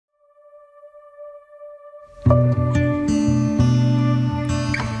I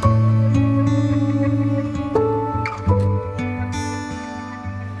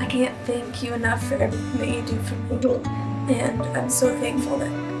can't thank you enough for everything that you do for me, and I'm so thankful that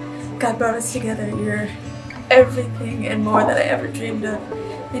God brought us together. You're everything and more that I ever dreamed of,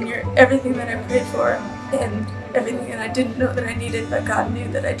 and you're everything that I prayed for, and everything that I didn't know that I needed, but God knew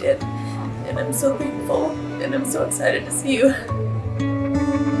that I did. And I'm so thankful, and I'm so excited to see you.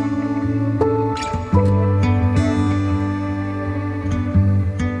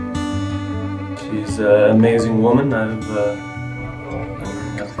 She's an amazing woman. I'm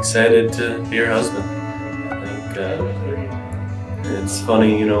excited to be her husband. I think it's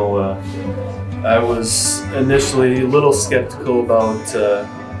funny, you know, I was initially a little skeptical about,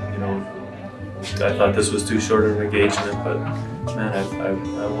 you know, I thought this was too short of an engagement, but man,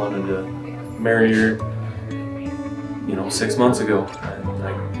 I wanted to marry her, you know, 6 months ago, and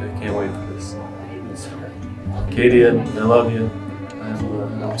I can't wait for this. Katie, I love you.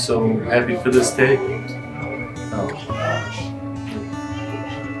 I'm so happy for this day.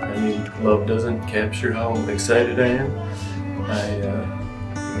 I mean, love doesn't capture how excited I am.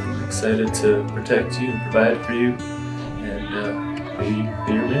 I'm excited to protect you and provide for you, and be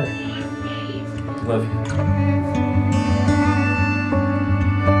your man. Love you.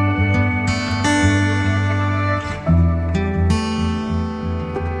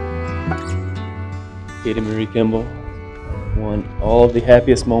 Katie Marie Kimball, I want all of the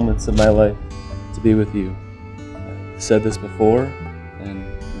happiest moments of my life to be with you. I've said this before, and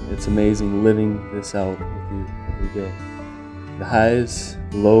it's amazing living this out with you every day. The highs,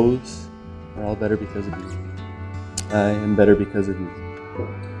 the lows are all better because of you. I am better because of you.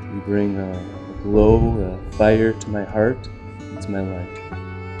 You bring a glow, a fire to my heart and to my life.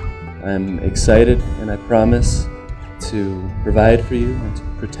 I'm excited, and I promise to provide for you and to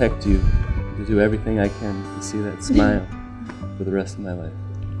protect you, to do everything I can to see that smile for the rest of my life.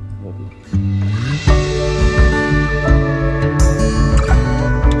 I love you.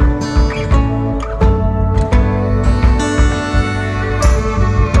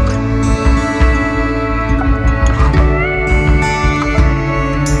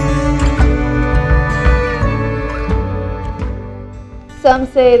 Some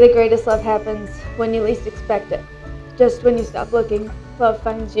say the greatest love happens when you least expect it. Just when you stop looking, love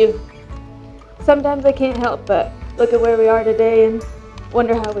finds you. Sometimes I can't help but look at where we are today and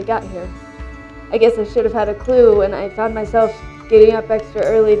wonder how we got here. I guess I should have had a clue when I found myself getting up extra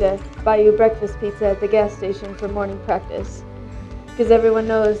early to buy you breakfast pizza at the gas station for morning practice. Because everyone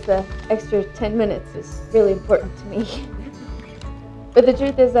knows the extra 10 minutes is really important to me. But the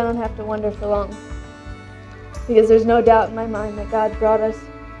truth is I don't have to wonder for long. Because there's no doubt in my mind that God brought us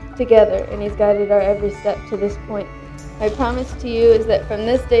together and He's guided our every step to this point. My promise to you is that from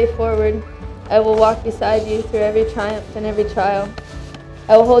this day forward, I will walk beside you through every triumph and every trial.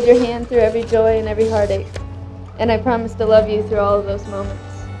 I will hold your hand through every joy and every heartache. And I promise to love you through all of those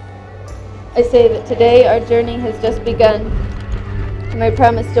moments. I say that today our journey has just begun. And I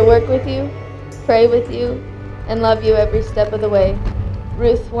promise to work with you, pray with you, and love you every step of the way.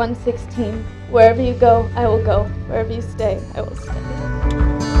 Ruth 1:16. Wherever you go, I will go. Wherever you stay, I will stay.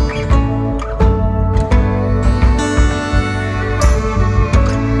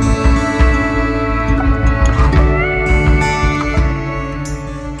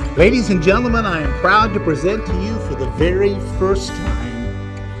 Ladies and gentlemen, I am proud to present to you for the very first time,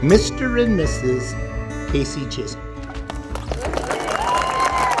 Mr. and Mrs. Kasey Chisholm.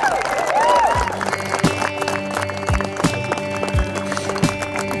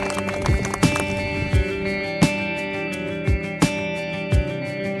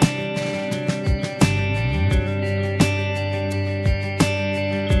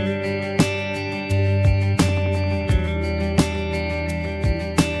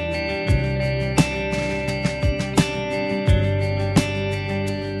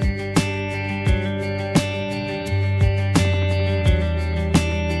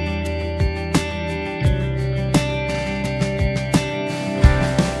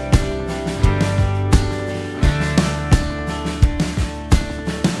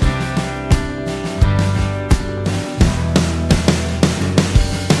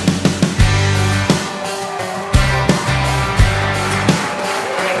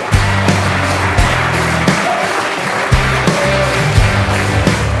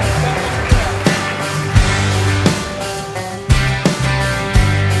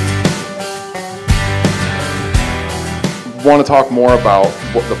 Want to talk more about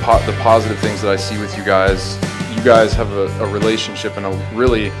what the positive things that I see with you guys. You guys have a relationship, and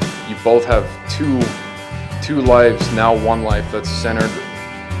you both have two lives, now one life that's centered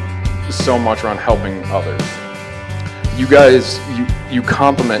so much around helping others. You guys, you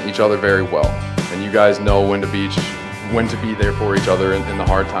complement each other very well, and you guys know when to be there for each other in the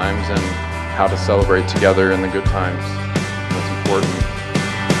hard times and how to celebrate together in the good times. That's important.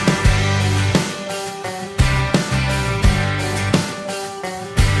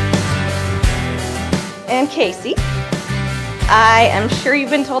 And Kasey, I am sure you've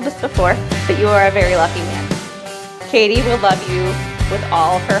been told this before, but you are a very lucky man. Katie will love you with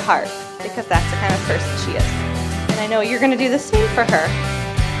all of her heart because that's the kind of person she is. And I know you're going to do the same for her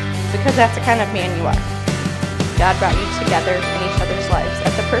because that's the kind of man you are. God brought you together in each other's lives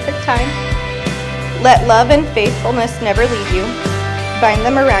at the perfect time. Let love and faithfulness never leave you. Bind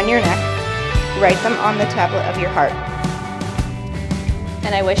them around your neck. Write them on the tablet of your heart.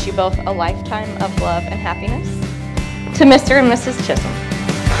 And I wish you both a lifetime of love and happiness. To Mr. and Mrs.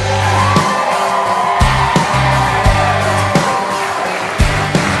 Chisholm.